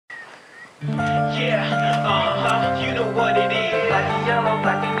Yeah, you know what it is. Black and yellow,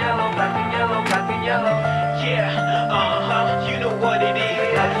 black and yellow, black and yellow, black and yellow. Yeah, you know what it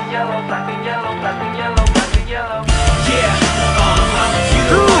is. Black and yellow, black and yellow, black and yellow, black and yellow. Yeah, you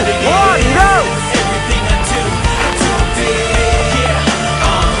know what it is. Everything I do big. Yeah,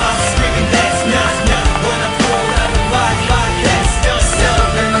 screaming that's not when I pull out the body. That's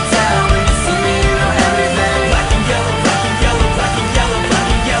stuff in my town. When you see me, you know everything. Black and yellow, black and yellow, black and yellow, black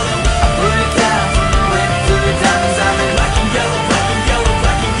and yellow. I put it down, went to the diamonds. I'm in black and yellow, black and yellow,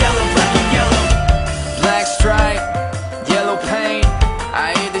 black and yellow, black and yellow. Black stripe, yellow paint.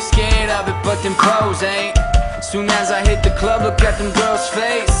 I ain't scared of it, but them pros ain't. Soon as I hit the club, look at them girls'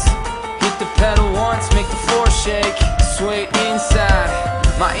 face. Hit the pedal once, make the floor shake. Sway inside,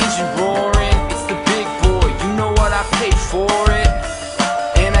 my engine roaring. It's the big boy, you know what I paid for it.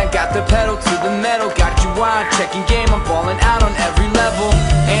 And I got the pedal to the metal. Got you wide, checking game, I'm balling out on every level.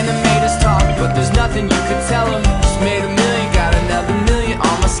 Animators talk, but there's nothing you can tell them. Just made $1 million, got another $1 million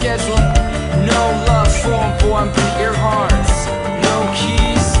on my schedule. No love for them, boy, I'm beat your hearts. No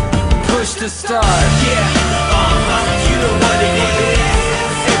keys, push to start. Yeah, you know what it is.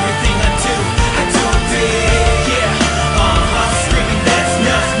 Everything I do big. Yeah, screaming that's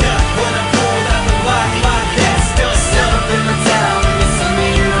not when I pull out the body. That's stuff in my town. When you see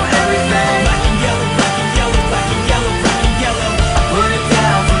me, you know everything. Black and yellow, black and yellow, black and yellow, black and yellow. I put it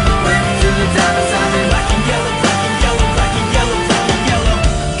down, went to the diamonds. I'm in black and yellow, black and yellow, black and yellow, black and yellow.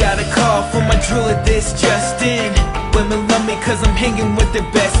 Got a call from my driller, this just in. Women love me cause I'm hanging with their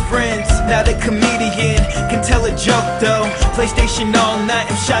best friends. Not a comedian, can tell a joke though. PlayStation all night,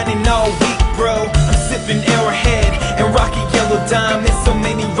 I'm shining all week, bro. I'm sipping Arrowhead and rocking yellow diamonds. So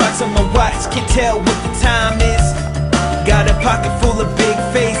many rocks on my watch, can't tell what the time is. Got a pocket full of big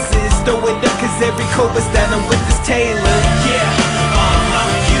faces. Throw it up cause every coat was down with this Taylor. Yeah,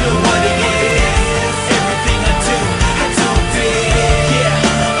 you know what it is. Everything I do big.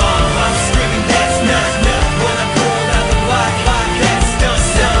 Yeah, I'm screaming that's not when I pull out the block. That's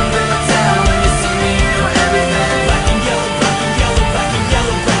stuff in my town. When you see me, you know everything. Black and yellow, black and yellow, black and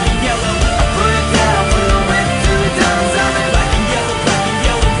yellow, black and yellow. I put it down, went to the diamonds. I'm in black and yellow, black and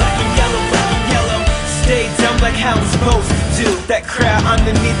yellow, black and yellow, black and yellow. Stay down like how I'm supposed to do. That crowd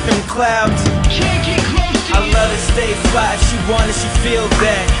underneath them clouds. Can't get close to I love to stay fly. She want it, she feel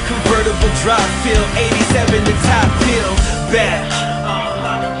that. Convertible drop feel 87 the top peel back.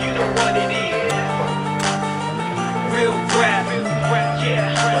 You know what it is. Real rap,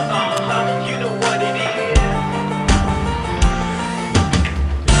 yeah. You know what it is.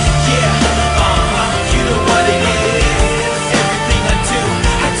 Yeah, you know what it is. Everything I do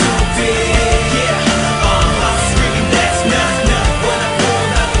big. Yeah, screaming that's not when I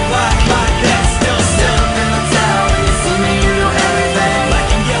pull out the block. That's stuff in my town. When you see me, you know everything. Black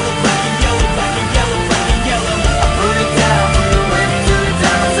and yellow, black and yellow, black and yellow, black and yellow. I put it down, went to the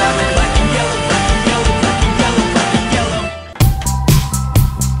diamonds. I'm in black and yellow, black and yellow, black and yellow, black and yellow.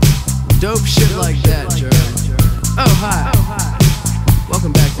 Dope shit like that, Jerry. Oh, hi.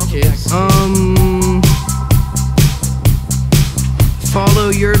 Welcome back to kids. Follow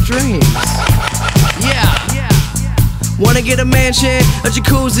your dreams. Yeah. Wanna get a mansion, a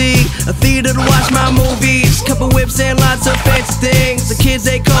jacuzzi, a theater to watch my movies, couple whips and lots of fancy things. The kids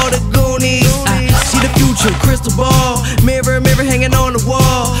they call the Goonies. I see the future, crystal ball, mirror, mirror hanging on the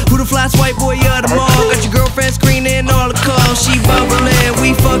wall. Who the flyest white boy of them all? Got your girlfriend screening all the calls. She bubbling,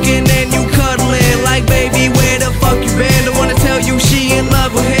 we fucking and you cuddling. Like baby, where the fuck you been? Don't wanna tell you she in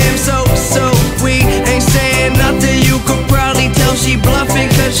love with him. So we ain't saying nothing. You could probably tell she bluffing,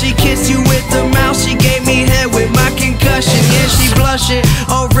 cause she kissed you with the mouth. She gave me head with my concussion. Yeah, she blushing,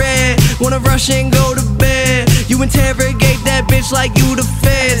 all red. Wanna rush and go to bed. You interrogate that bitch like you the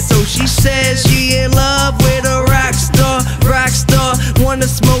Fed. So she says she in love with a rock star. Wanna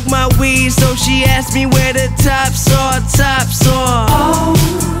smoke my weed, so she asked me where the tops are. Oh,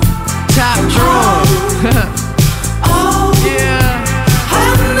 top drawer. Oh, yeah.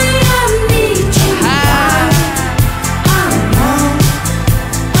 Honey, I need you. I'm low.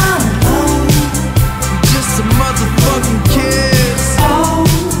 Just a motherfucking kiss. Oh.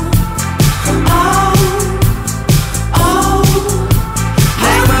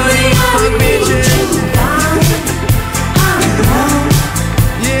 Make money, fuck bitches.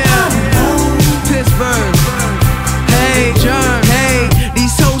 Yeah, Pittsburgh. Hey, John. Hey,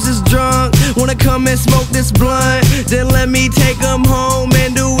 these hoes is drunk. Wanna come and smoke this blunt? Then let me take them home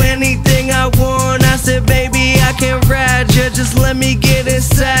and do anything I want. I said, baby, I can ride ya. Just let me get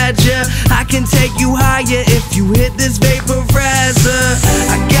inside ya. I can take you higher if you hit this vaporizer.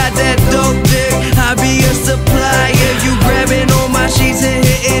 I got that dope dick, I be a supplier. You grabbing on my sheets and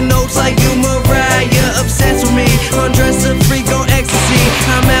hitting notes like you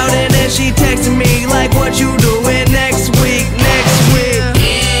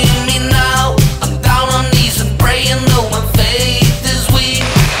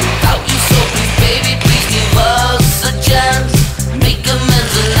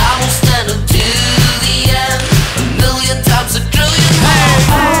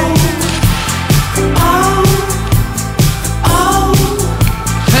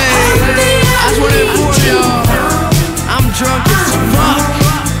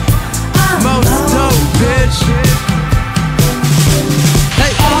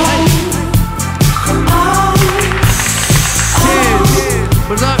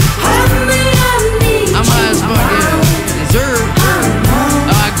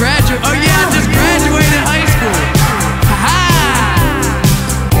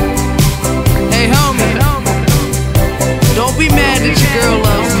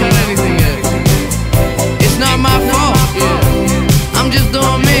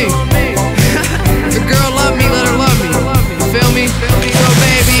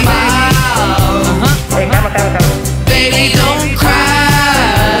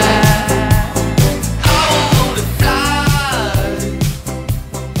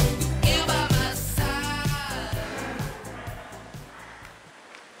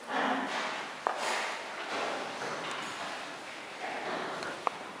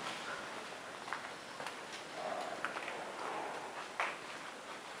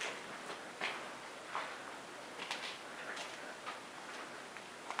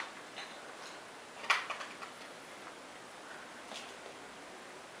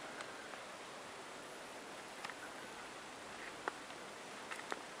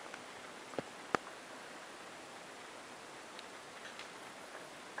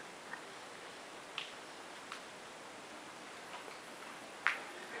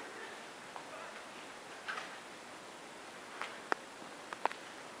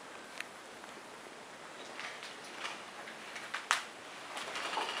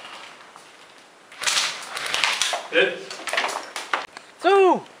Good.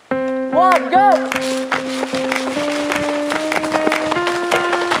 2, 1, go!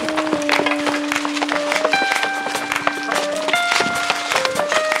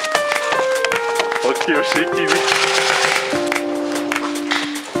 어때요, 새끼들?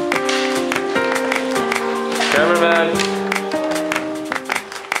 Cameraman.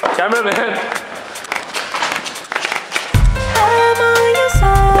 Cameraman. I'm on your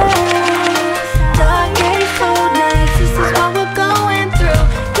side. Dark days, cold nights, this is what we're going through.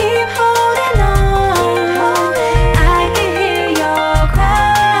 Keep holding on. I can hear your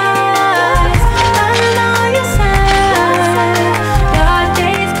cries. I'm on your side. Dark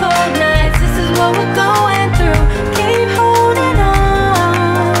days, cold nights, this is what we're going through. Keep holding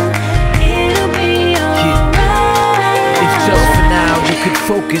on. It'll be alright. If just for now you could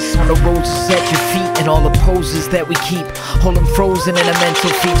focus on the roses at your feet and all the poses that we keep, hold them frozen in a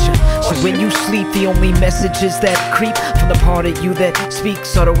mental feature. So when you sleep, the only messages that creep from the part of you that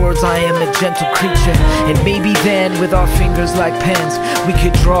speaks are the words, I am a gentle creature. And maybe then, with our fingers like pens, we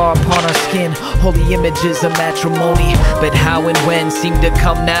could draw upon our skin holy images of matrimony. But how and when seem to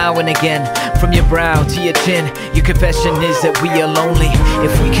come now and again. From your brow to your chin, your confession is that we are lonely.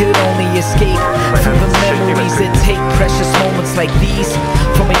 If we could only escape from the memories that take precious moments like these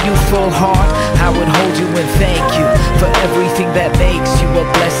from a youthful heart, I would hold you and thank you for everything that makes you a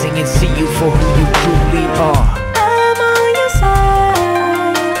blessing and see you for who you truly are. I'm on your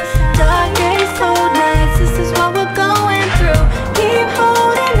side. Dark days, cold nights, this is what we're going through. Keep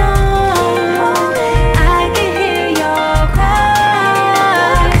holding on. I can hear your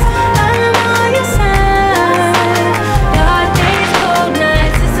cries. I'm on your side. Dark days, cold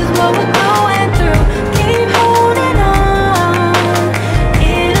nights, this is what we're going through. Keep holding on.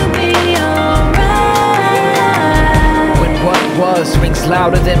 It'll be alright. When what was rings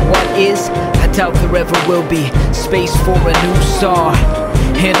louder than what is, I doubt there ever will be space for a new star.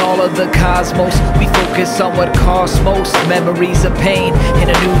 In all of the cosmos, we focus on what costs most. Memories of pain in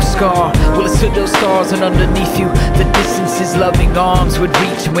a new scar. Well, it's to those stars and underneath you, the distances loving arms would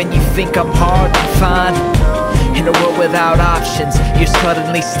reach. When you think I'm hard to find in a world without options, you're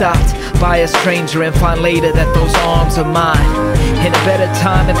suddenly stopped by a stranger and find later that those arms are mine. In a better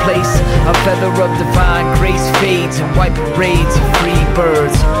time and place, a feather of divine grace fades in white parades of free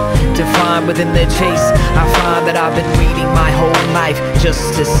birds. Defined within their chase, I find that I've been waiting my whole life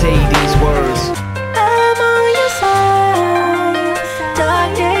just to say these words. I'm on your side.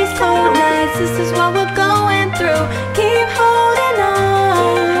 Dark days, cold nights, this is what we're going through. Keep holding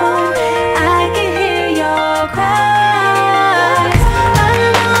on. I can hear your cries.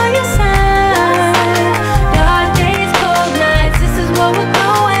 I'm on your side. Dark days, cold nights, this is what we're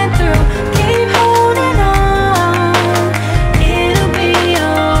going through. Keep holding on. It'll be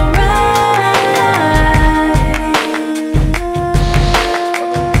alright.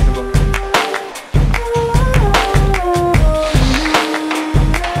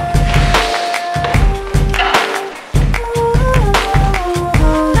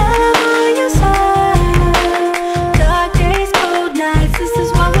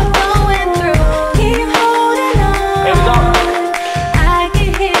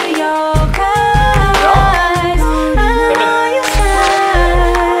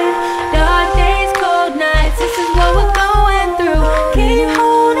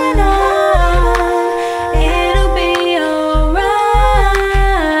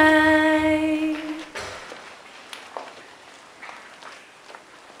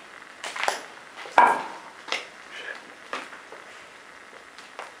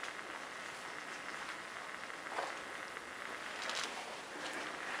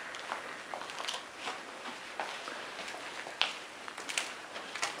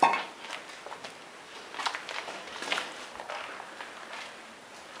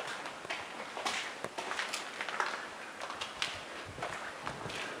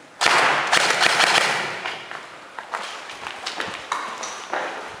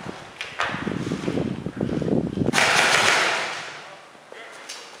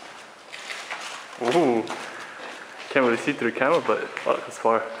 Ooh. Can't really see through the camera, but oh, that's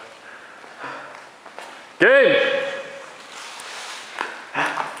far. Game!